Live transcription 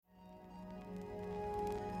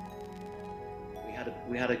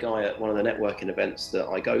We had a guy at one of the networking events that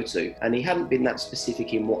I go to, and he hadn't been that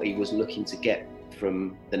specific in what he was looking to get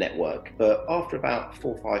from the network. But after about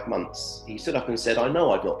 4 or 5 months, he stood up and said, I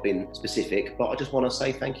know I've not been specific, but I just want to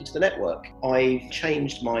say thank you to the network. I've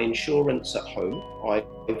changed my insurance at home.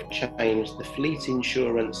 I've changed the fleet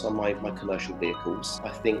insurance on my commercial vehicles. I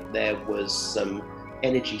think there was some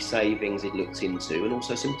energy savings he'd looked into, and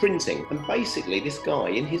also some printing. And basically this guy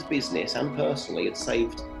in his business and personally had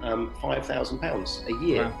saved £5,000 a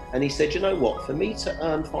year. Wow. And he said, you know what, for me to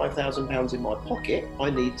earn £5,000 in my pocket, I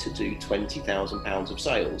need to do £20,000 of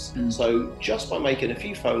sales. So just by making a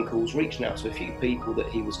few phone calls, reaching out to a few people that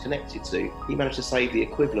he was connected to, he managed to save the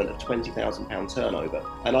equivalent of £20,000 turnover.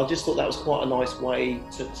 And I just thought that was quite a nice way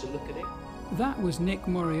to look at it. That was Nick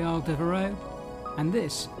Morreale-Devereux, and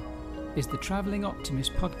this is the Travelling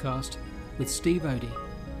Optimist podcast with Steve Odie.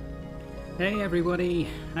 Hey everybody,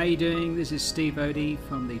 how you doing? This is Steve Odie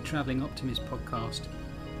from the Travelling Optimist podcast.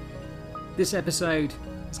 This episode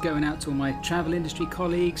is going out to all my travel industry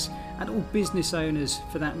colleagues and all business owners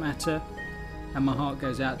for that matter, and my heart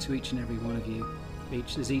goes out to each and every one of you.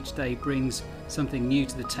 As each day brings something new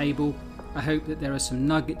to the table, I hope that there are some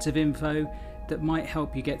nuggets of info that might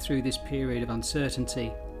help you get through this period of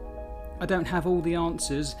uncertainty. I don't have all the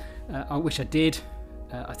answers. I wish I did.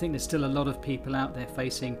 I think there's still a lot of people out there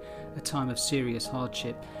facing a time of serious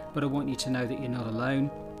hardship, but I want you to know that you're not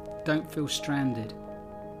alone. Don't feel stranded.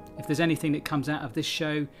 If there's anything that comes out of this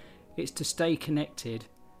show, it's to stay connected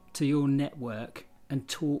to your network and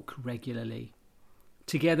talk regularly.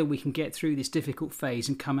 Together we can get through this difficult phase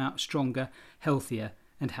and come out stronger, healthier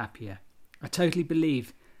and happier. I totally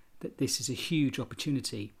believe that this is a huge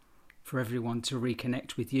opportunity for everyone to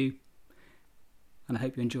reconnect with you, and I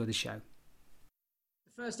hope you enjoy the show.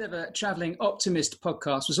 The first ever Travelling Optimist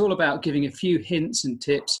podcast was all about giving a few hints and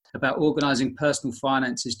tips about organising personal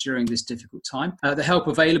finances during this difficult time. The help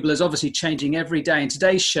available is obviously changing every day. In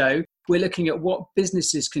today's show, we're looking at what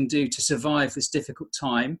businesses can do to survive this difficult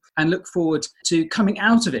time and look forward to coming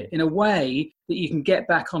out of it in a way that you can get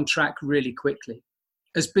back on track really quickly.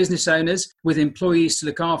 As business owners with employees to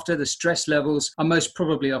look after, the stress levels are most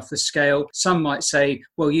probably off the scale. Some might say,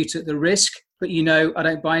 well, you took the risk, but you know, I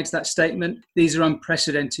don't buy into that statement. These are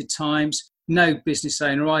unprecedented times. No business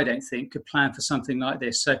owner, I don't think, could plan for something like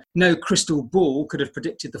this. So no crystal ball could have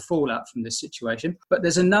predicted the fallout from this situation. But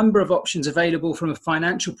there's a number of options available from a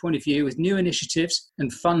financial point of view with new initiatives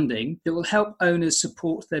and funding that will help owners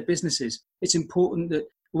support their businesses. It's important that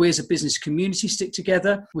we as a business community stick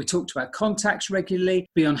together. We talk to our contacts regularly,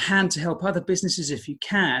 be on hand to help other businesses if you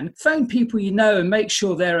can. Phone people you know and make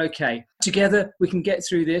sure they're okay. Together we can get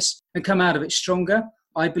through this and come out of it stronger.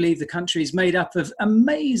 I believe the country is made up of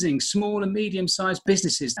amazing small and medium-sized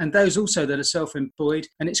businesses and those also that are self-employed.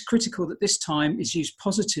 And it's critical that this time is used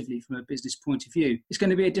positively from a business point of view. It's going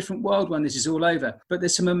to be a different world when this is all over. But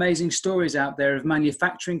there's some amazing stories out there of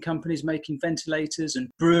manufacturing companies making ventilators and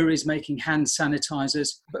breweries making hand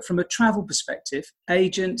sanitizers. But from a travel perspective,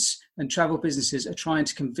 agents and travel businesses are trying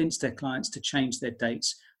to convince their clients to change their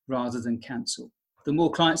dates rather than cancel. The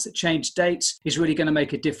more clients that change dates is really going to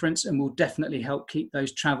make a difference and will definitely help keep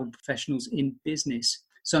those travel professionals in business.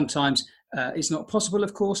 Sometimes it's not possible,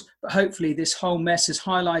 of course, but hopefully this whole mess has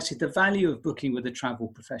highlighted the value of booking with a travel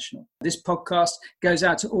professional. This podcast goes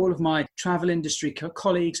out to all of my travel industry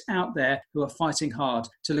colleagues out there who are fighting hard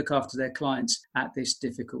to look after their clients at this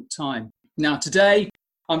difficult time. Now, today,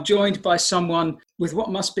 I'm joined by someone with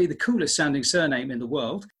what must be the coolest sounding surname in the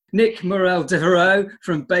world, Nick Morreale-Devereux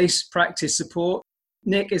from Base Practice Support.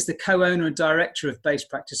 Nick is the co-owner and director of Base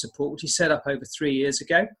Practice Support, which he set up over 3 years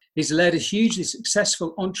ago. He's led a hugely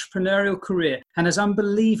successful entrepreneurial career and has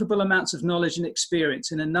unbelievable amounts of knowledge and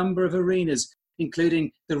experience in a number of arenas,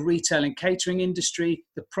 including the retail and catering industry,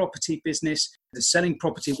 the property business, the selling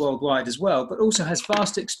property worldwide as well, but also has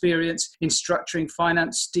vast experience in structuring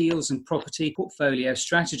finance deals and property portfolio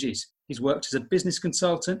strategies. He's worked as a business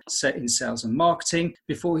consultant in sales and marketing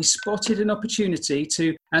before he spotted an opportunity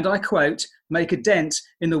to, and I quote, make a dent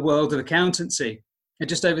in the world of accountancy. And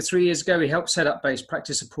just over 3 years ago, he helped set up Base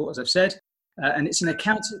Practice Support, as I've said, and it's an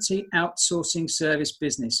accountancy outsourcing service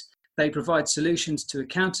business. They provide solutions to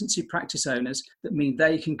accountancy practice owners that mean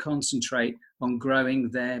they can concentrate on growing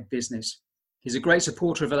their business. He's a great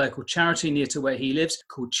supporter of a local charity near to where he lives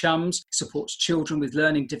called Chums. He supports children with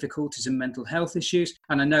learning difficulties and mental health issues.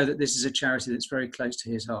 And I know that this is a charity that's very close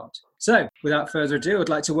to his heart. So, without further ado, I'd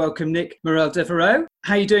like to welcome Nick Morel-Devereux.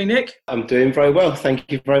 How are you doing, Nick? I'm doing very well.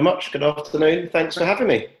 Thank you very much. Good afternoon. Thanks for having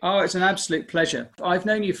me. Oh, it's an absolute pleasure. I've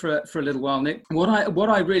known you for a little while, Nick. What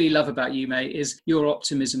I really love about you, mate, is your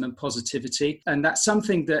optimism and positivity. And that's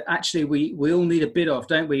something that actually we all need a bit of,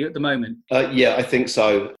 don't we, at the moment? Yeah, I think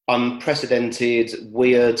so. Unprecedented,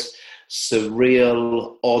 weird,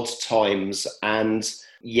 surreal, odd times, and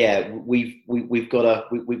yeah, we've got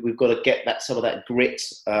to get that some of that grit.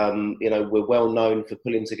 We're well known for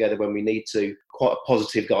pulling together when we need to. Quite a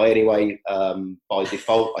positive guy anyway, by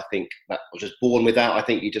default. I think that I was just born with that. I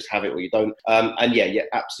think you just have it or you don't. And yeah, you're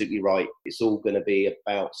absolutely right. It's all going to be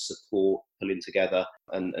about support, pulling together,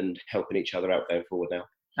 and helping each other out going forward now.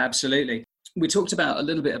 Absolutely. We talked a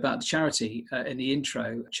little bit about the charity in the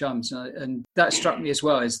intro, Chums, and that struck me as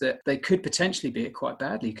well, is that they could potentially be hit quite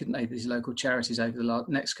badly, couldn't they, these local charities over the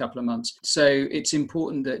next couple of months. So it's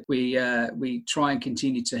important that we try and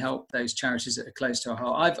continue to help those charities that are close to our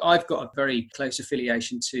heart. I've got a very close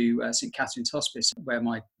affiliation to St Catherine's Hospice, where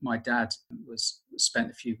my dad was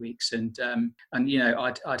spent a few weeks, and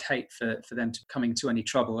I'd hate for them to come into any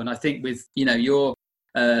trouble. And I think with your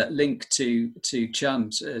link to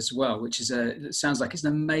Chums as well, which is it sounds like it's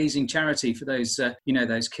an amazing charity for those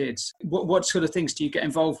those kids. What sort of things do you get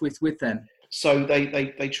involved with them? So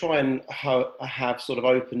they try and have sort of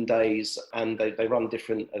open days, and they run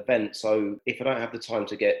different events. So if I don't have the time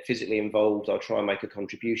to get physically involved, I'll try and make a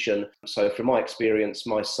contribution. So from my experience,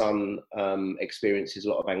 my son experiences a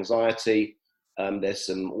lot of anxiety. There's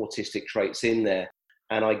some autistic traits in there,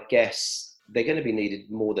 and I guess they're going to be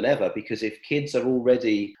needed more than ever, because if kids are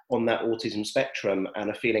already on that autism spectrum and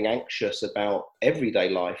are feeling anxious about everyday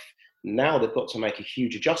life, now they've got to make a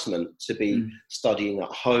huge adjustment to be studying at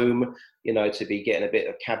home, to be getting a bit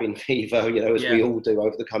of cabin fever, as we all do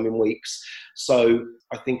over the coming weeks. So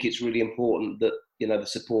I think it's really important that, the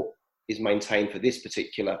support is maintained for this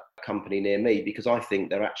particular company near me, because I think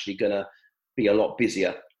they're actually going to be a lot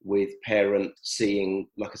busier with parents seeing,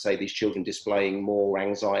 like I say, these children displaying more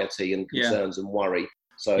anxiety and concerns and worry.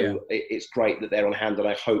 So it's great that they're on hand, and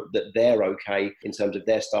I hope that they're okay in terms of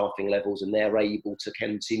their staffing levels and they're able to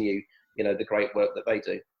continue, the great work that they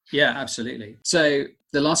do. Yeah, absolutely. So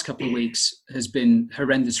the last couple of weeks has been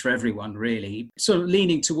horrendous for everyone, really. Sort of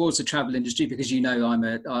leaning towards the travel industry, because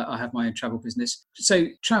I have my own travel business. So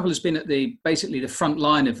travel has been at basically the front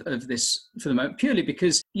line of this for the moment, purely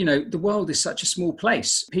because the world is such a small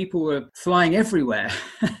place. People are flying everywhere,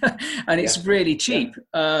 and it's really cheap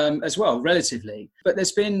as well, relatively. But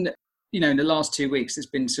there's been, in the last 2 weeks, there's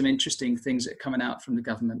been some interesting things that are coming out from the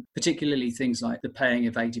government, particularly things like the paying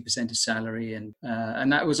of 80% of salary. And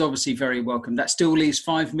that was obviously very welcome. That still leaves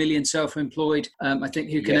 5 million self-employed, I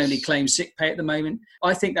think, who can only claim sick pay at the moment.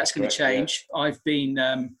 I think that's going to change. Yeah. I've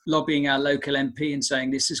been lobbying our local MP and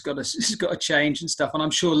saying this has got to change and stuff. And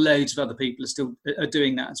I'm sure loads of other people are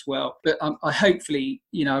doing that as well. But I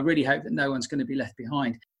really hope that no one's going to be left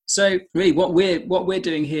behind. So really what we're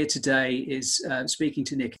doing here today is speaking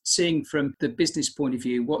to Nick, seeing from the business point of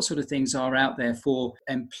view what sort of things are out there for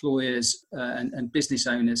employers and business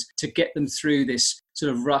owners to get them through this sort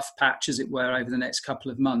of rough patch, as it were, over the next couple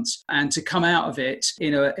of months, and to come out of it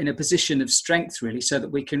in a position of strength, really, so that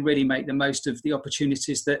we can really make the most of the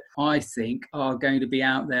opportunities that I think are going to be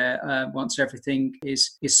out there once everything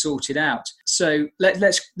is sorted out. So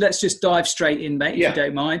let's just dive straight in, mate, if you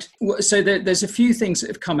don't mind. So there's a few things that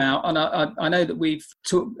have come out, and I know that we've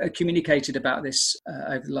communicated about this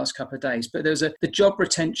over the last couple of days, but there's the job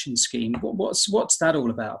retention scheme. What's that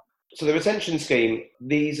all about? So the retention scheme,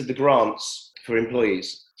 these are the grants for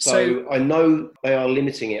employees. So I know they are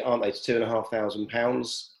limiting it, aren't they, to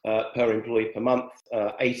 £2,500 per employee per month,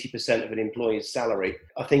 80% of an employee's salary.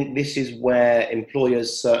 I think this is where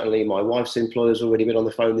employers, certainly my wife's employer's already been on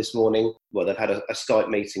the phone this morning. Well, they've had a Skype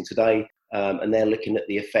meeting today, and they're looking at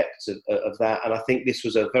the effects of that. And I think this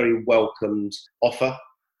was a very welcomed offer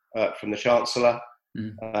from the Chancellor.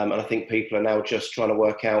 And I think people are now just trying to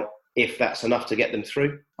work out if that's enough to get them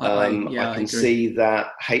through. I can see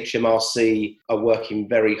that HMRC are working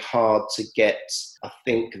very hard to get, I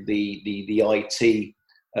think, the IT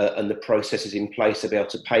and the processes in place to be able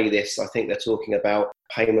to pay this. I think they're talking about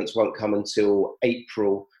payments won't come until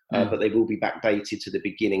April, but they will be backdated to the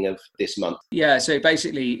beginning of this month. Yeah, so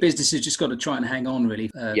basically businesses just got to try and hang on really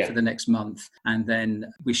for the next month, and then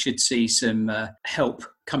we should see some help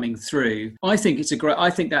coming through. I think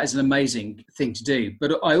that is an amazing thing to do,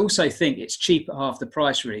 but I also think it's cheap at half the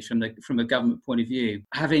price, really, from a government point of view.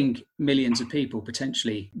 Having millions of people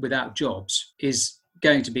potentially without jobs is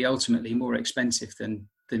going to be ultimately more expensive than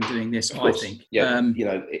than doing this, Of I course, think. yeah.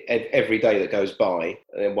 Every day that goes by,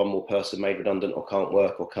 one more person made redundant or can't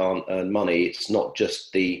work or can't earn money. It's not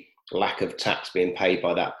just the lack of tax being paid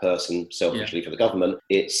by that person selfishly for the government.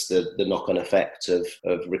 It's the knock-on effect of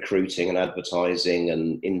recruiting and advertising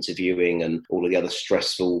and interviewing and all of the other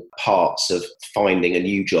stressful parts of finding a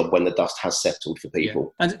new job when the dust has settled for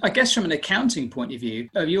people. And I guess from an accounting point of view,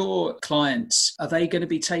 are your clients, are they going to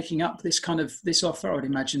be taking up this offer? I would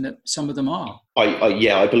imagine that some of them are.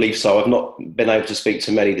 I believe so. I've not been able to speak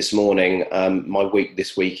to many this morning. My week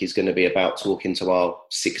this week is going to be about talking to our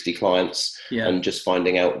 60 clients and just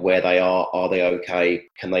finding out where they are. Are they okay?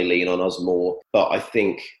 Can they lean on us more? But I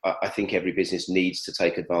think every business needs to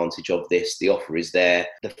take advantage of this. The offer is there.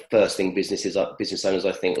 The first thing business owners,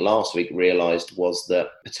 I think, last week realised was that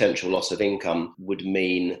potential loss of income would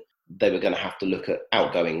mean they were going to have to look at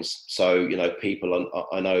outgoings. So, people,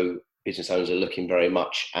 I know business owners are looking very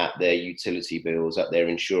much at their utility bills, at their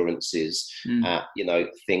insurances, at,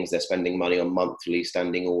 things they're spending money on monthly,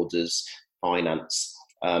 standing orders, finance.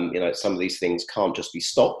 Some of these things can't just be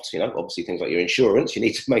stopped. Obviously things like your insurance, you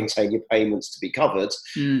need to maintain your payments to be covered.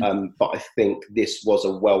 But I think this was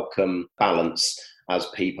a welcome balance as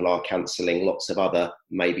people are cancelling lots of other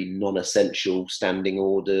maybe non-essential standing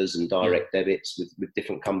orders and direct debits with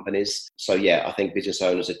different companies. So I think business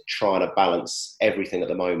owners are trying to balance everything at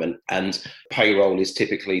the moment, and payroll is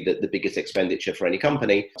typically the biggest expenditure for any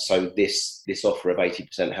company. So this offer of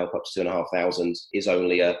 80% help up to 2,500 is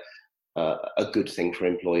only a good thing for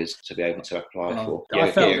employers to be able to apply for.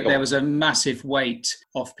 I felt that there was a massive weight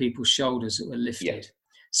off people's shoulders that were lifted,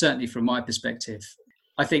 certainly from my perspective.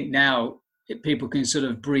 I think now people can sort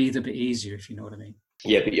of breathe a bit easier, if you know what I mean.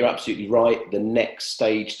 Yeah, but you're absolutely right. The next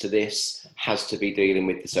stage to this has to be dealing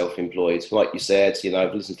with the self-employed. Like you said,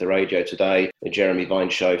 I've listened to the radio today, the Jeremy Vine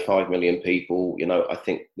show, 5 million people. I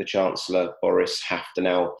think the Chancellor, Boris, have to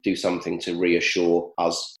now do something to reassure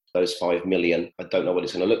us, those 5 million. I don't know what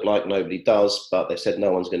it's going to look like. Nobody does, but they've said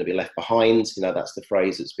no one's going to be left behind. That's the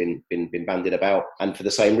phrase that's been bandied about. And for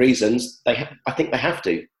the same reasons, I think they have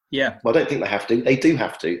to. Yeah. Well, I don't think they have to. They do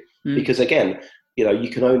have to. Because again, you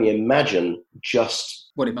can only imagine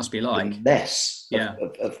just what it must be like. The mess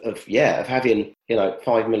of having,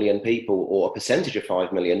 5 million people, or a percentage of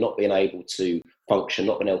 5 million, not being able to function,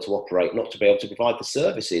 not being able to operate, not to be able to provide the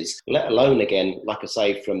services, let alone, again, like I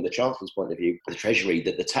say, from the Chancellor's point of view, the Treasury,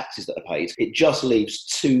 the taxes that are paid. It just leaves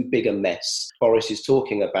too big a mess. Boris is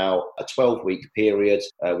talking about a 12-week period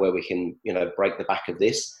where we can, break the back of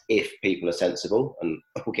this if people are sensible, and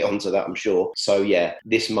we'll get onto that, I'm sure. So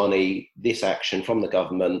this money, this action from the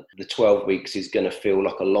government, the 12 weeks is going to feel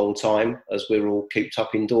like a long time as we're all cooped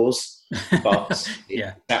up indoors. But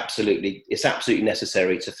it's absolutely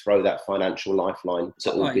necessary to throw that financial lifeline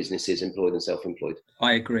to all businesses, employed and self-employed.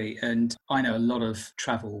 I agree, and I know a lot of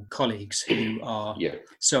travel colleagues who are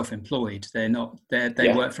self-employed. They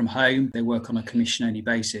work from home. They work on a commission-only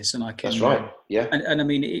basis, and I can. That's right. Yeah. And I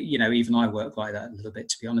mean, even I work like that a little bit,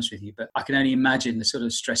 to be honest with you. But I can only imagine the sort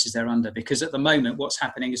of stresses they're under, because at the moment, what's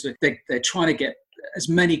happening is they're trying to get as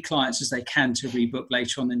many clients as they can to rebook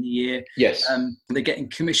later on in the year. Yes. They're getting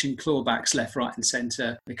commission clawbacks left, right and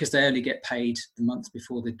centre, because they only get paid the month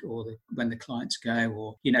before when the clients go,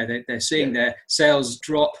 or, they're seeing their sales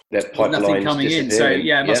drop, with nothing coming in. So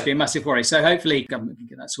it must be a massive worry. So hopefully government can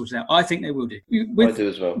get that sorted out. I think they will do. I do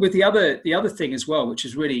as well. With the other thing as well, which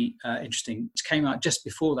is really interesting, it came out just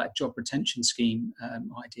before that job retention scheme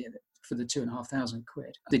idea for the 2,500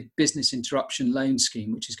 quid, the business interruption loan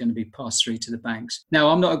scheme, which is going to be passed through to the banks. Now,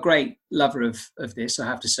 I'm not a great lover of this, I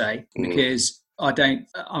have to say, because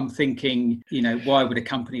I'm thinking, why would a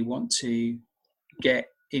company want to get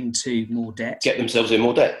into more debt? Get themselves in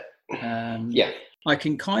more debt. I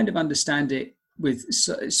can kind of understand it with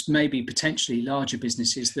maybe potentially larger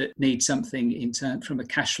businesses that need something from a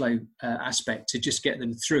cash flow aspect to just get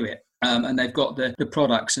them through it. And they've got the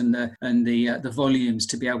products and the volumes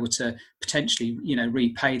to be able to potentially,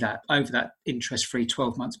 repay that over that interest-free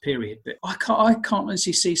 12-month period. But I can't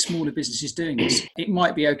honestly see smaller businesses doing this. It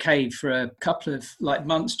might be okay for a couple of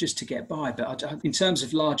months just to get by, but in terms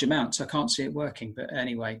of large amounts, I can't see it working. But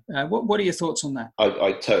anyway, what are your thoughts on that?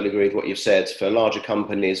 I totally agree with what you've said. For larger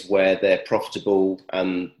companies where they're profitable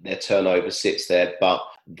and their turnover sits there, but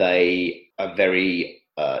they are very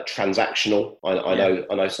transactional. I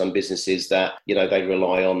know some businesses that they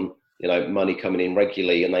rely on money coming in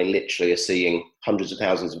regularly, and they literally are seeing hundreds of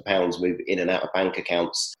thousands of pounds move in and out of bank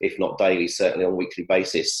accounts, if not daily, certainly on a weekly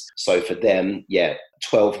basis. So for them,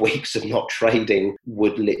 12 weeks of not trading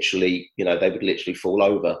would literally, they would literally fall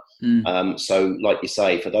over. So like you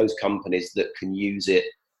say, for those companies that can use it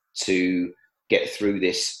to get through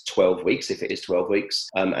this 12 weeks, if it is 12 weeks,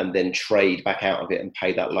 and then trade back out of it and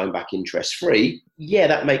pay that loan back interest free, yeah,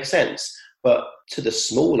 that makes sense. But to the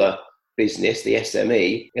smaller business, the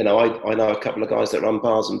SME, I know a couple of guys that run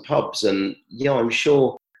bars and pubs, and yeah, I'm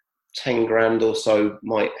sure 10 grand or so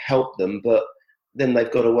might help them, but then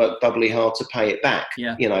they've got to work doubly hard to pay it back,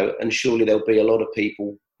 and surely there'll be a lot of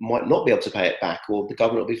people might not be able to pay it back, or the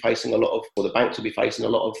government will be facing or the banks will be facing a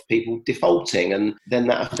lot of people defaulting, and then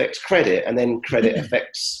that affects credit, and then credit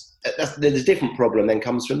affects. There's a different problem then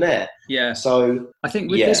comes from there. Yeah. So I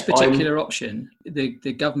think with this particular option,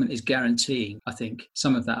 the government is guaranteeing, I think,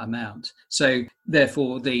 some of that amount. So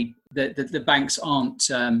therefore, the banks aren't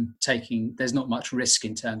taking. There's not much risk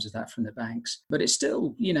in terms of that from the banks, but it's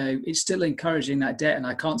still, it's still encouraging that debt, and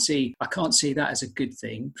I can't see that as a good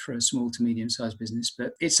thing for a small to medium sized business.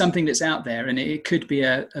 But it's something that's out there, and it could be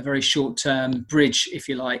a very short term bridge, if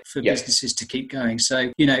you like, for businesses to keep going.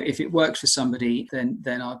 So if it works for somebody, then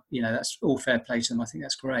that's all fair play to them. I think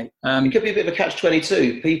that's great. It could be a bit of a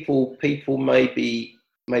catch-22. People may be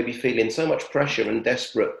feeling so much pressure and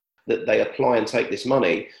desperate that they apply and take this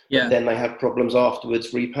money, then they have problems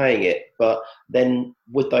afterwards repaying it. But then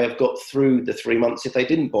would they have got through the 3 months if they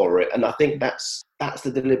didn't borrow it? And I think that's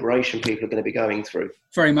the deliberation people are going to be going through.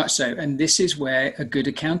 Very much so. And this is where a good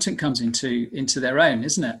accountant comes into their own,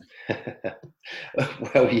 isn't it?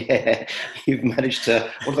 Well, yeah, you've managed to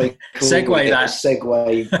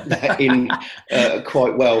segue that in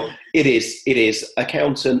quite well. It is.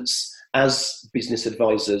 Accountants, as business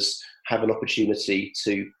advisors, have an opportunity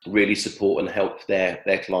to really support and help their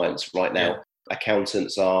clients right now.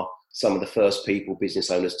 Accountants are some of the first people business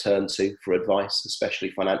owners turn to for advice, especially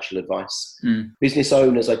financial advice. Business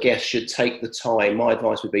owners, I guess, should take the time. My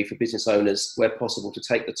advice would be for business owners, where possible, to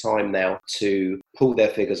take the time now to pull their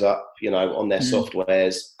figures up, on their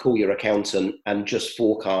softwares, call your accountant and just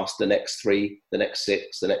forecast the next 3, the next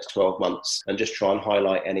 6, the next 12 months, and just try and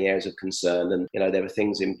highlight any areas of concern. And, there are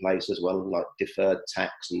things in place as well, like deferred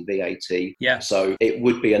tax and VAT. Yeah. So it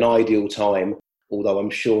would be an ideal time, although I'm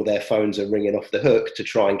sure their phones are ringing off the hook, to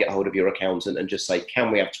try and get hold of your accountant and just say,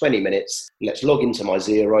 can we have 20 minutes? Let's log into my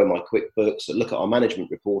Xero, my QuickBooks, and look at our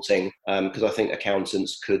management reporting, because I think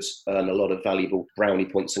accountants could earn a lot of valuable brownie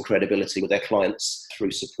points and credibility with their clients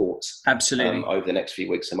through support. Absolutely. Over the next few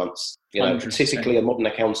weeks and months. 100%. Typically a modern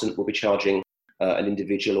accountant will be charging an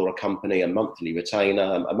individual or a company a monthly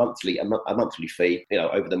retainer, a monthly fee,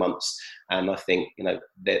 over the months. And I think,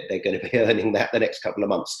 they're going to be earning that the next couple of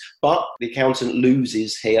months. But the accountant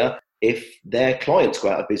loses here if their clients go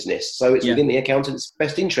out of business. So it's within the accountant's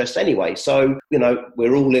best interest anyway. So,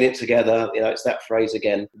 we're all in it together. It's that phrase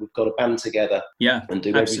again. We've got to band together and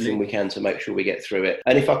do everything we can to make sure we get through it.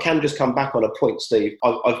 And if I can just come back on a point, Steve,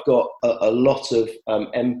 I've got a lot of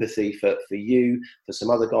empathy for you, for some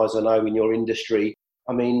other guys I know in your industry.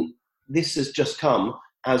 I mean, this has just come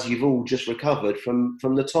as you've all just recovered from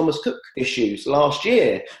the Thomas Cook issues last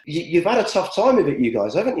year. You've had a tough time of it, you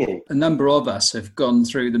guys, haven't you? A number of us have gone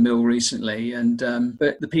through the mill recently, and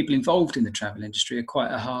but the people involved in the travel industry are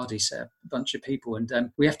quite a hardy bunch of people,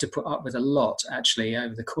 and we have to put up with a lot, actually,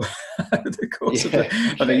 over the course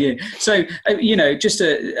of a year. So, just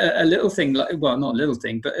a little thing, not a little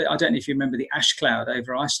thing, but I don't know if you remember the ash cloud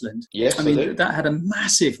over Iceland. Yes, I mean, that had a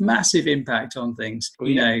massive impact on things.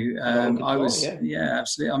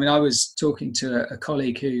 Absolutely. I mean, I was talking to a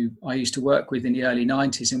colleague who I used to work with in the early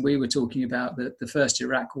 90s, and we were talking about the first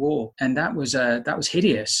Iraq war, and that was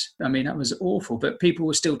hideous. I mean, that was awful, but people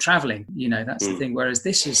were still traveling. That's the thing. Whereas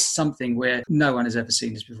this is something where no one has ever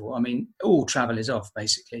seen this before. I mean, all travel is off,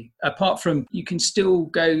 basically. Apart from, you can still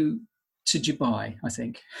go to Dubai, I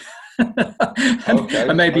think.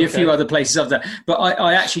 and maybe a few other places of that, but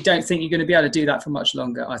I actually don't think you're going to be able to do that for much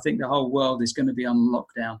longer. I think the whole world is going to be on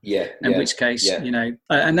lockdown. In which case,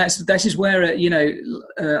 and that is where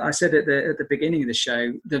I said at the beginning of the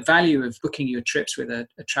show, the value of booking your trips with a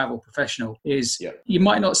travel professional is you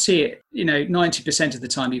might not see it. 90% of the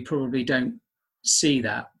time you probably don't see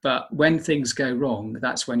that, but when things go wrong,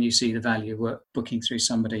 that's when you see the value of booking through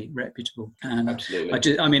somebody reputable. And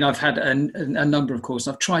absolutely. I've had a number of calls,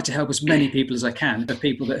 and I've tried to help as many people as I can, the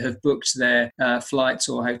people that have booked their flights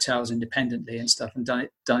or hotels independently and stuff, and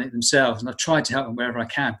done it themselves, and I've tried to help them wherever I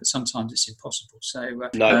can, but sometimes it's impossible. So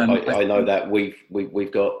I know that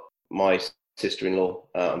we've got my sister-in-law,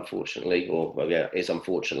 is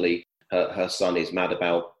unfortunately her son is mad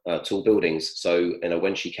about tall buildings. So,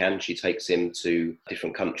 when she can, she takes him to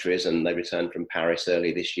different countries, and they returned from Paris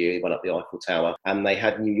early this year. He went up the Eiffel Tower, and they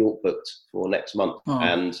had New York booked for next month. Oh.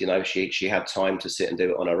 And, she had time to sit and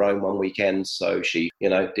do it on her own one weekend. So she,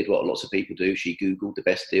 did what lots of people do. She Googled the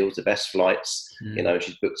best deals, the best flights.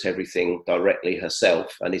 She's booked everything directly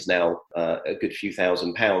herself, and is now a good few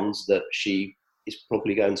 £1,000s that she is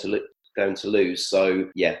probably going to lose. So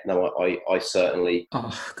I certainly.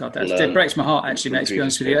 Oh God, that breaks my heart. Actually, mate, to be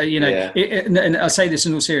honest with you, and I say this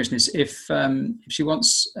in all seriousness. If she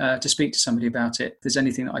wants to speak to somebody about it, if there's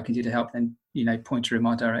anything that I can do to help, then point her in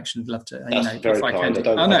my direction. I'd love to. That's very if I kind.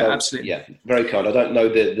 can. Absolutely. Yeah, very kind. I don't know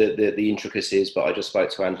the intricacies, but I just spoke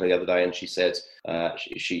to Angela the other day, and she said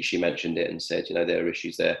she mentioned it and said there are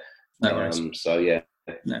issues there. No worries. So yeah.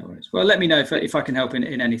 No worries. Well, let me know if I can help in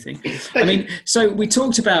anything. I mean, so we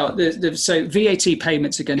talked about so VAT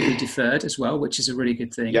payments are going to be deferred as well, which is a really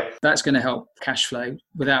good thing. Yep. That's going to help cash flow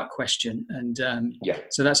without question. And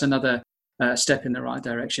so that's another step in the right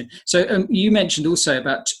direction. So you mentioned also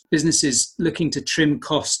about businesses looking to trim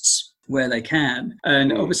costs where they can.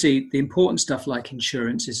 And obviously the important stuff like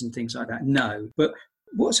insurances and things like that, no. But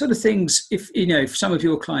what sort of things, if some of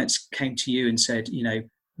your clients came to you and said,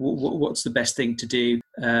 what's the best thing to do?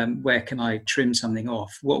 Where can I trim something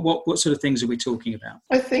off? What sort of things are we talking about?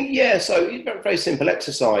 I think, so very simple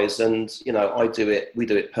exercise, and we do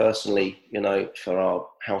it personally, for our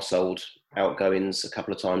household outgoings a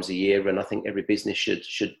couple of times a year, and I think every business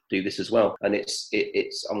should do this as well. And it's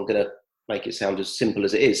I'm going to make it sound as simple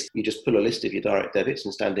as it is. You just pull a list of your direct debits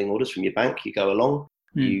and standing orders from your bank. You go along.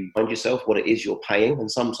 You find yourself what it is you're paying,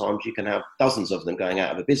 and sometimes you can have dozens of them going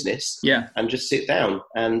out of a business. And just sit down.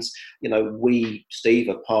 And we, Steve,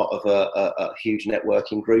 are part of a huge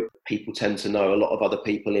networking group. People tend to know a lot of other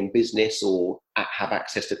people in business, or have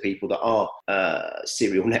access to people that are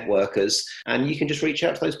serial networkers, and you can just reach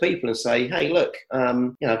out to those people and say, hey, look,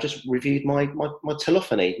 I've just reviewed my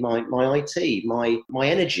telephony, my IT, my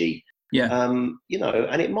energy. And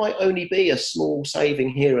it might only be a small saving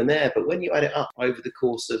here and there, but when you add it up over the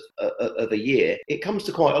course of a year, it comes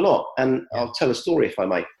to quite a lot. And I'll tell a story, if I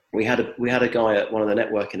may. We had a guy at one of the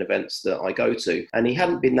networking events that I go to, and he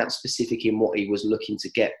hadn't been that specific in what he was looking to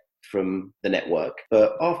get from the network.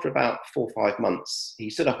 But after about 4 or 5 months, he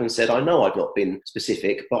stood up and said, I know I've not been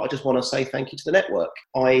specific, but I just want to say thank you to the network.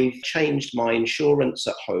 I've changed my insurance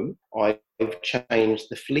at home. I've changed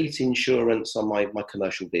the fleet insurance on my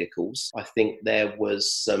commercial vehicles. I think there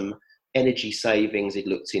was some energy savings he'd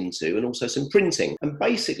looked into, and also some printing. And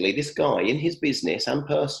basically, this guy in his business and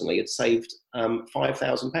personally had saved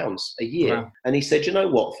 £5,000 a year. Wow. And he said, you know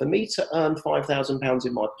what, for me to earn £5,000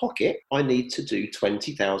 in my pocket, I need to do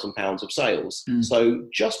 £20,000 of sales. So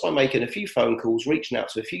just by making a few phone calls, reaching out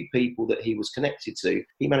to a few people that he was connected to,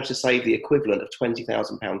 he managed to save the equivalent of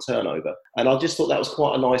 £20,000 turnover. And I just thought that was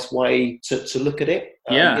quite a nice way to look at it.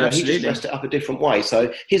 Absolutely. He just dressed it up a different way.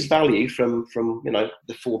 So his value from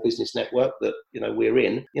the 4 business network that we're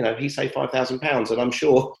in, he saved £5,000, and I'm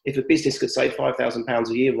sure if a business could save £5,000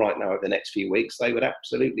 a year right now over the next few weeks, they would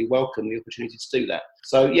absolutely welcome the opportunity to do that.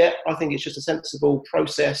 So I think it's just a sensible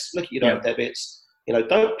process. Look at your direct debits.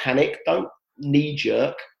 Don't panic, don't knee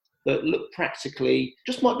jerk, but look practically.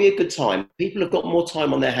 Just might be a good time. People have got more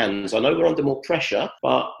time on their hands. I know we're under more pressure,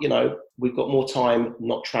 but we've got more time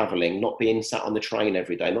not traveling, not being sat on the train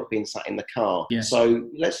every day, not being sat in the car. So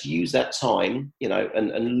let's use that time,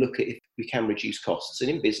 and look at if we can reduce costs.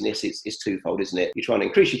 And in business, it's twofold, isn't it? You're trying to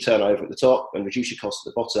increase your turnover at the top and reduce your costs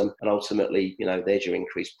at the bottom, and ultimately, there's your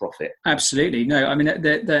increased profit. Absolutely. No, I mean,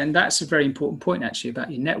 and that's a very important point actually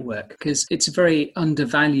about your network, because it's a very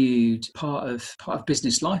undervalued part of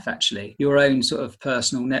business life. Actually, your own sort of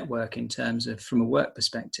personal network in terms of from a work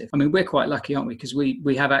perspective. I mean, we're quite lucky, aren't we? Because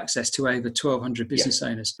we have access to over 1,200 business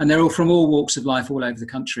owners, and they're all from all walks of life all over the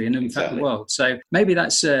country and in fact the world. So maybe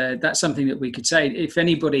that's something that we could say. If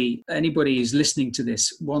anybody who's listening to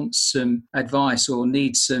this wants some advice or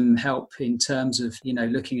needs some help in terms of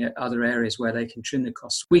looking at other areas where they can trim the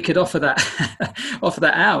costs, we could offer that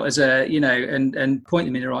out as a and point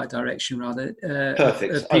them in the right direction rather.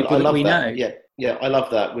 Perfect. Of people I love that we that. know. Yeah, I love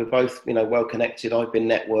that. We're both, well connected. I've been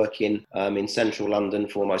networking in central London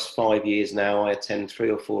for almost 5 years now. I attend 3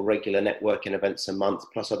 or 4 regular networking events a month,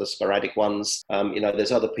 plus other sporadic ones.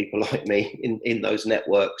 There's other people like me in those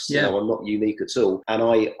networks. I'm not unique at all. And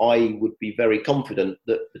I would be very confident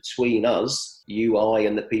that between us, you, I,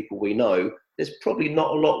 and the people we know, there's probably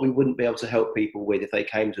not a lot we wouldn't be able to help people with if they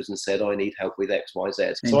came to us and said, I need help with X, Y,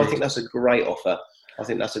 Z. So I think that's a great offer. I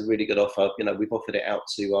think that's a really good offer. We've offered it out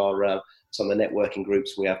to our some of the networking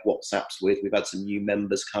groups we have WhatsApps with. We've had some new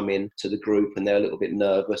members come in to the group and they're a little bit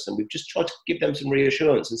nervous, and we've just tried to give them some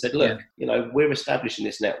reassurance and said, look, we're establishing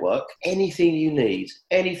this network. Anything you need,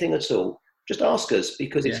 anything at all, just ask us,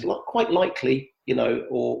 because it's quite likely,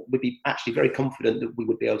 or we'd be actually very confident that we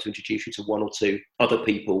would be able to introduce you to one or two other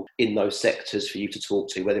people in those sectors for you to talk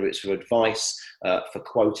to, whether it's for advice, for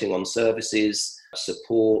quoting on services,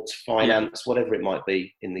 support, finance, whatever it might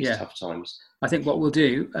be in these tough times. I think what we'll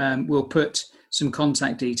do, we'll put some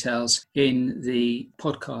contact details in the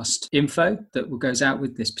podcast info that goes out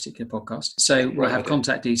with this particular podcast. So we'll have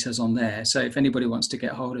contact details on there. So if anybody wants to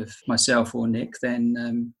get hold of myself or Nick,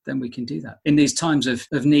 then we can do that. In these times of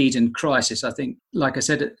need and crisis, I think, like I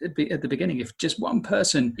said at the beginning, if just one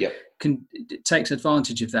person takes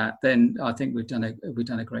advantage of that, then I think we've done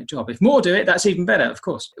a great job. If more do it, that's even better, of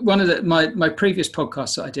course. One of my previous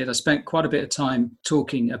podcasts that I did, I spent quite a bit of time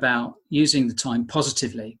talking about using the time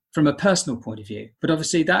positively from a personal point of view. But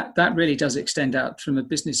obviously that really does extend out from a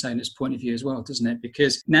business owner's point of view as well, doesn't it?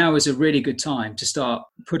 Because now is a really good time to start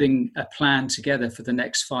putting a plan together for the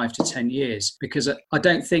next 5 to 10 years, because I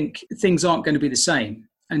don't think things aren't going to be the same.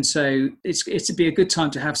 And so it's to be a good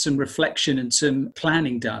time to have some reflection and some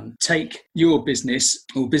planning done. Take your business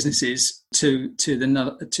or businesses to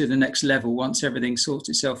the next level once everything sorts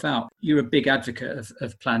itself out. You're a big advocate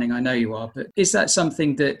of planning, I know you are, but is that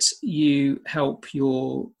something that you help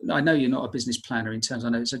I know you're not a business planner in terms, I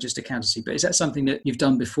know it's just accountancy, but is that something that you've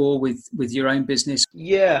done before with your own business?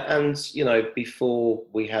 Yeah, and before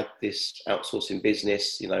we had this outsourcing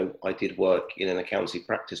business, I did work in an accountancy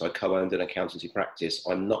practice. I co-owned an accountancy practice.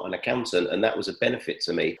 I'm not an accountant, and that was a benefit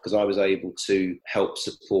to me because I was able to help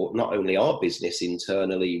support not only our business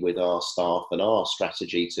internally with our staff and our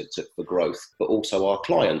strategy for growth, but also our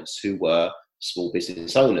clients who were small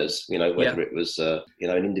business owners, whether it was, an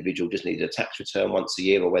individual just needed a tax return once a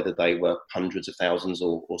year, or whether they were hundreds of thousands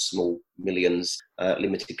or small millions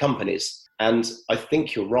limited companies. And I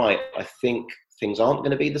think you're right. I think things aren't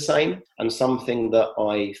going to be the same. And something that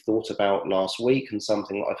I thought about last week and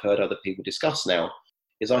something that I've heard other people discuss now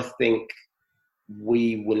is I think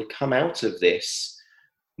we will come out of this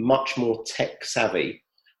much more tech savvy.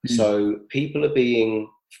 So people are being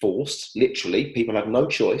forced, literally, people have no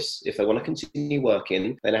choice. If they want to continue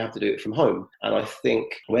working, then they have to do it from home. And I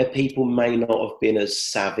think where people may not have been as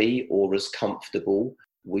savvy or as comfortable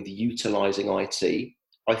with utilising IT,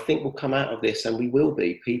 I think we'll come out of this and we will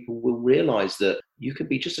be. People will realise that you can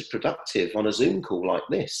be just as productive on a Zoom call like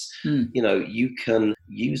this. You can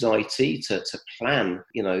use IT to plan,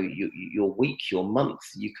 your week, your month.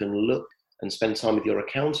 You can look and spend time with your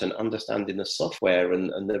accountant, understanding the software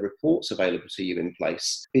and the reports available to you in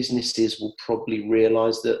place. Businesses will probably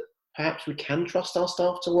realise that perhaps we can trust our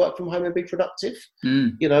staff to work from home and be productive,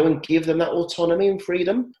 and give them that autonomy and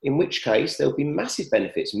freedom, in which case there'll be massive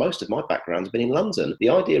benefits. Most of my background has been in London. The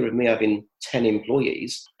idea of me having 10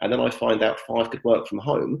 employees and then I find out 5 could work from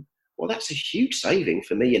home, well, that's a huge saving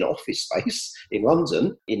for me in office space in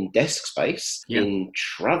London, in desk space, in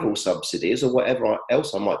travel subsidies or whatever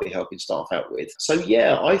else I might be helping staff out with. So,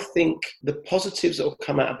 I think the positives that will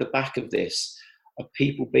come out of the back of this are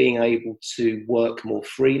people being able to work more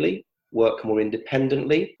freely, work more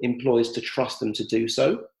independently, employers to trust them to do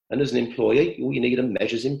so. And as an employer, all you need are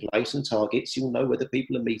measures in place and targets. You'll know whether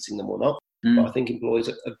people are meeting them or not. But I think employers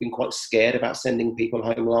have been quite scared about sending people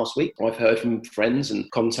home last week. I've heard from friends and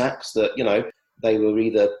contacts that, they were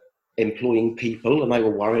either employing people and they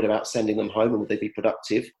were worried about sending them home and would they be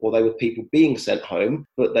productive, or they were people being sent home,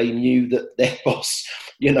 but they knew that their boss,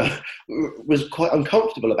 was quite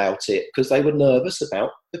uncomfortable about it because they were nervous about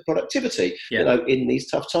the productivity, in these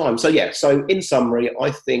tough times. So in summary, I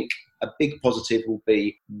think a big positive will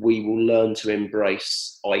be we will learn to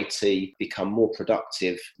embrace IT, become more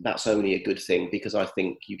productive. That's only a good thing because I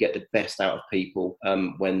think you get the best out of people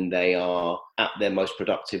when they are at their most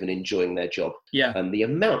productive and enjoying their job. And the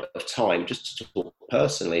amount of time, just to talk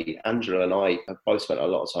personally, Angela and I have both spent a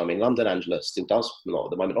lot of time in London. Angela still does a lot at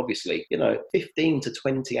the moment, obviously. 15 to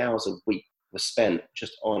 20 hours a week was spent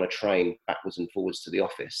just on a train backwards and forwards to the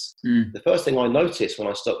office. The first thing I noticed when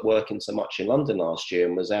I stopped working so much in London last year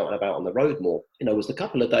and was out and about on the road more, was the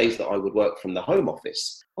couple of days that I would work from the home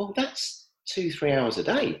office. Well, that's 2-3 hours a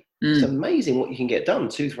day. It's amazing what you can get done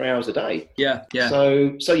 2-3 hours a day.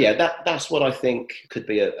 So that's what I think could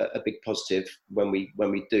be a big positive when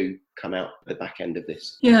we do come out the back end of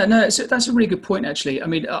this. That's a really good point, actually. I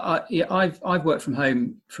mean, I've worked from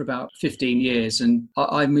home for about 15 years and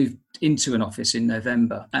I moved into an office in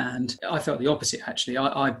November, and I felt the opposite actually.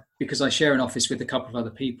 I because I share an office with a couple of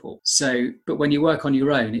other people. So, but when you work on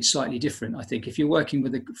your own, it's slightly different. I think if you're working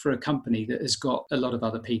for a company that has got a lot of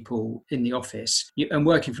other people in the office, and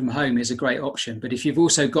working from home is a great option. But if you've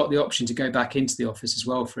also got the option to go back into the office as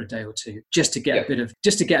well for a day or two, just to get a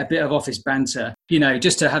bit of office banter,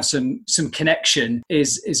 just to have some connection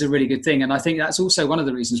is a really good thing. And I think that's also one of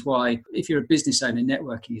the reasons why, if you're a business owner,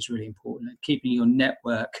 networking is really important, and keeping your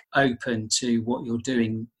network open to what you're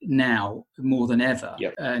doing now more than ever.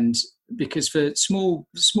 And because for small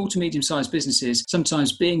to medium-sized businesses,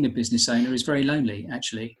 sometimes being the business owner is very lonely,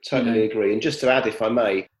 actually. Totally agree. And just to add, if I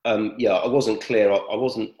may, I wasn't clear.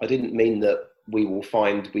 I didn't mean that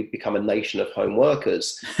we've become a nation of home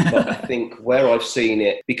workers. But I think where I've seen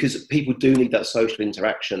it, because people do need that social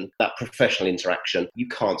interaction, that professional interaction, you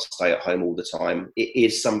can't stay at home all the time. It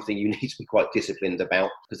is something you need to be quite disciplined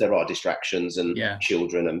about, because there are distractions and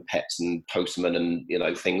children and pets and postmen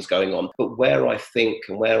and, things going on. But where I think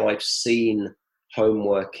and where I've seen home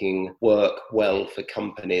working work well for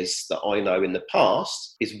companies that I know in the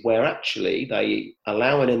past is where actually they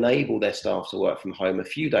allow and enable their staff to work from home a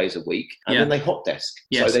few days a week, and then they hot desk.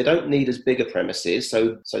 So they don't need as big a premises.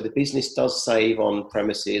 So the business does save on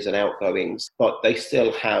premises and outgoings, but they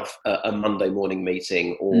still have a Monday morning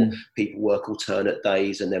meeting, or people work alternate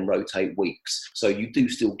days and then rotate weeks. So you do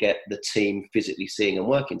still get the team physically seeing and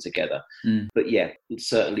working together. But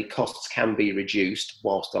certainly costs can be reduced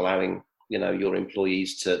whilst allowing your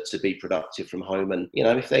employees to be productive from home. And,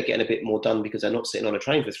 if they're getting a bit more done because they're not sitting on a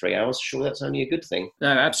train for 3 hours, sure, that's only a good thing. No,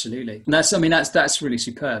 absolutely. And that's really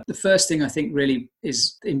superb. The first thing I think really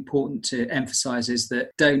is important to emphasize is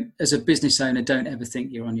that as a business owner, don't ever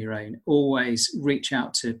think you're on your own. Always reach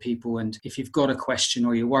out to people. And if you've got a question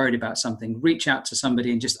or you're worried about something, reach out to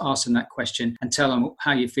somebody and just ask them that question and tell them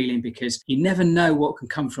how you're feeling, because you never know what can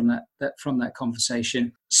come from that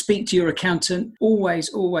conversation. Speak to your accountant. Always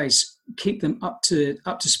keep them up to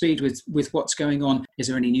speed with what's going on. Is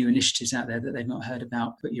there any new initiatives out there that they've not heard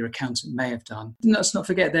about but your accountant may have done? And let's not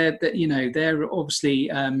forget they're obviously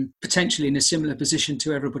potentially in a similar position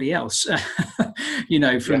to everybody else.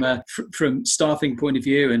 From staffing point of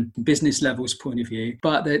view and business levels point of view,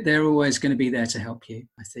 but they're always going to be there to help you,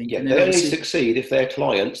 I think. And they only succeed if their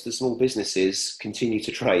clients, the small businesses, continue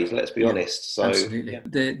to trade. Let's be honest. So absolutely.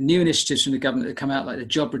 The new initiatives from the government that come out, like the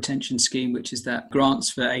job retention scheme, which is that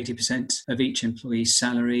grants for 80% of each employee's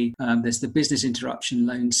salary. There's the business interruption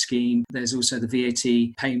loan scheme. There's also the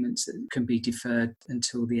VAT payments that can be deferred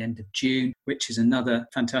until the end of June, which is another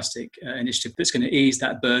fantastic initiative that's going to ease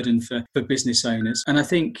that burden for business owners. And I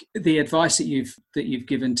think the advice that you've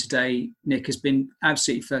given today, Nick, has been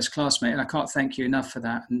absolutely first class, mate. And I can't thank you enough for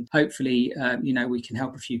that. And hopefully, we can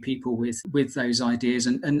help a few people with those ideas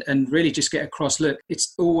and really just get across. Look,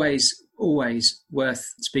 it's always worth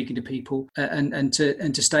speaking to people and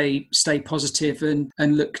to stay positive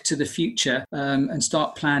and look to the future and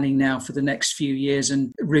start planning now for the next few years,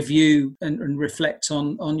 and review and reflect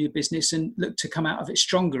on your business and look to come out of it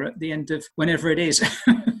stronger at the end of whenever it is.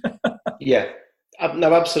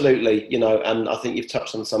 No, absolutely. And I think you've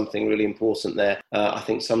touched on something really important there. I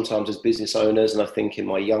think sometimes as business owners, and I think in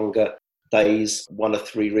my younger days, one of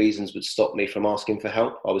three reasons would stop me from asking for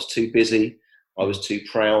help. I was too busy, I was too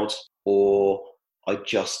proud, or I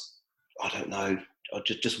don't know, I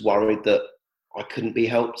just worried that I couldn't be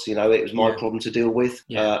helped. It was my problem to deal with.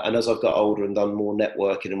 And as I've got older and done more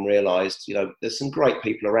networking and realised, there's some great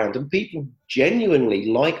people around, and people genuinely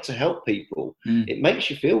like to help people. It makes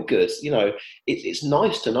you feel good. It's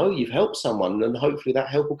nice to know you've helped someone, and hopefully that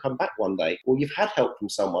help will come back one day, or you've had help from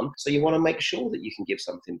someone, so you want to make sure that you can give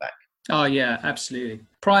something back. Oh, yeah, absolutely.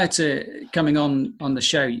 Prior to coming on the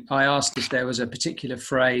show, I asked if there was a particular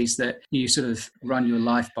phrase that you sort of run your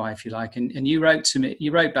life by, if you like. And you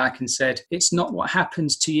wrote back and said, it's not what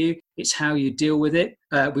happens to you, it's how you deal with it.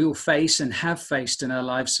 We all face and have faced in our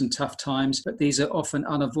lives some tough times, but these are often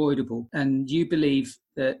unavoidable. And you believe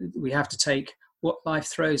that we have to take what life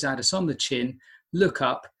throws at us on the chin, look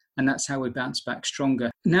up, and that's how we bounce back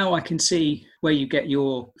stronger. Now I can see where you get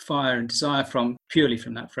your fire and desire from, purely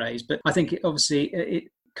from that phrase. But I think it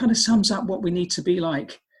kind of sums up what we need to be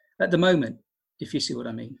like at the moment, if you see what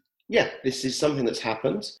I mean. Yeah, this is something that's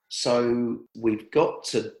happened. So we've got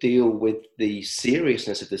to deal with the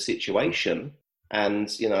seriousness of the situation and,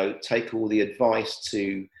 take all the advice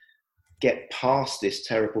to get past this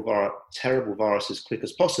terrible virus as quick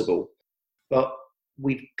as possible. But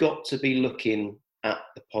we've got to be looking at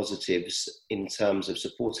the positives in terms of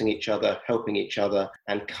supporting each other, helping each other,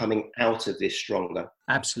 and coming out of this stronger.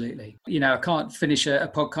 Absolutely. I can't finish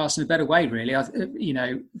a podcast in a better way, really. I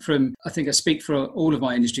think I speak for all of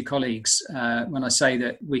my industry colleagues when I say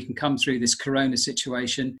that we can come through this corona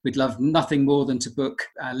situation. We'd love nothing more than to book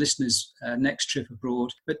our listeners' next trip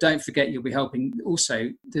abroad. But don't forget, you'll be helping also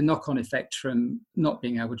the knock-on effect from not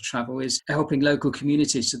being able to travel is helping local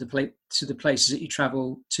communities to the places that you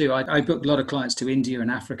travel to. I book a lot of clients to India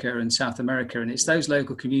and Africa and South America, and it's those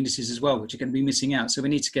local communities as well which are going to be missing out. So we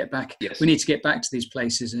need to get back. Yes. We need to get back to these places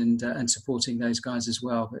and supporting those guys as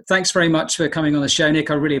well. But thanks very much for coming on the show, Nick.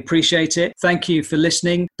 I really appreciate it. Thank you for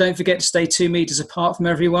listening. Don't forget to stay 2 meters apart from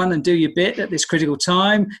everyone and do your bit at this critical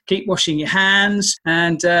time. Keep washing your hands,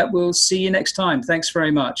 and we'll see you next time. Thanks very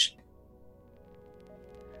much.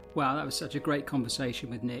 Wow, that was such a great conversation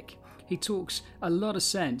with Nick. He talks a lot of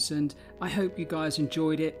sense, and I hope you guys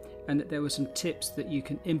enjoyed it and that there were some tips that you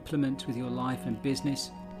can implement with your life and business.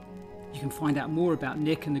 You can find out more about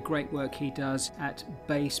Nick and the great work he does at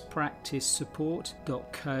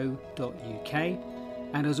basepracticesupport.co.uk.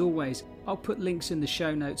 And as always, I'll put links in the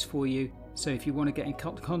show notes for you, so if you want to get in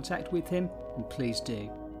contact with him, then please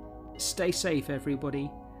do. Stay safe,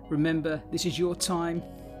 everybody. Remember, this is your time.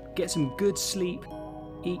 Get some good sleep,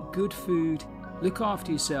 eat good food, look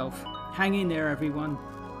after yourself. Hang in there, everyone.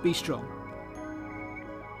 Be strong.